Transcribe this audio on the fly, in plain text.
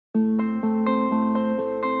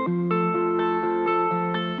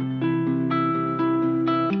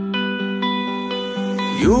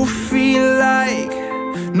You feel like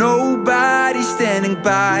nobody's standing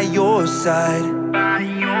by your side.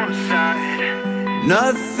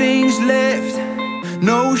 Nothing's left,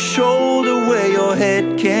 no shoulder where your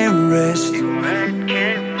head can rest.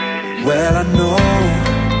 Well, I know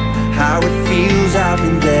how it feels, I've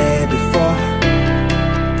been there before,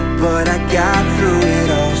 but I got through it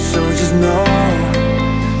all, so just know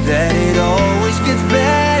that it always gets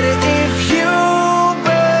better if you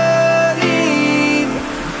believe.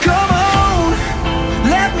 Come on,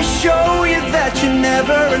 let me show you that you're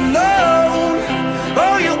never alone.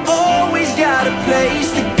 Oh, you always got a place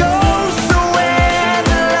to go, so when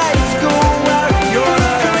the lights go out, you're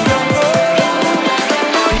not on your own,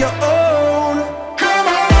 on your own. Come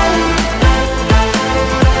on.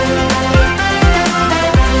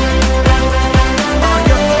 On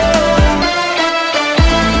your own.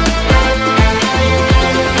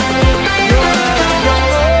 You're not on your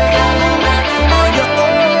own, on your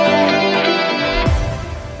own.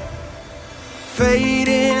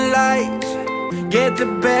 Fading lights get the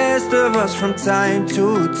best of us from time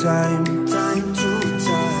to time.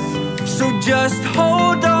 So just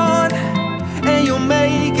hold on, and you'll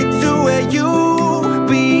make it to where you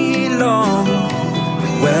belong.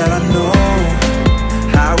 Well, I know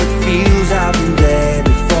how it feels, I've been there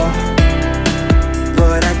before,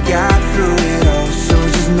 but I got through it all, so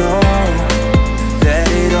just know that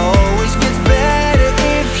it always gets better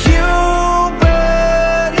if you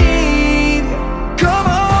believe. Come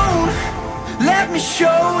on, let me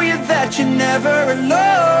show you that you're never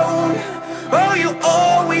alone. Oh, you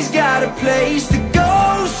always got a place to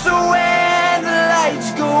go, so when the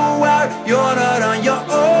lights go out, you're not on your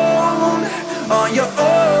own, on your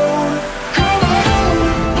own.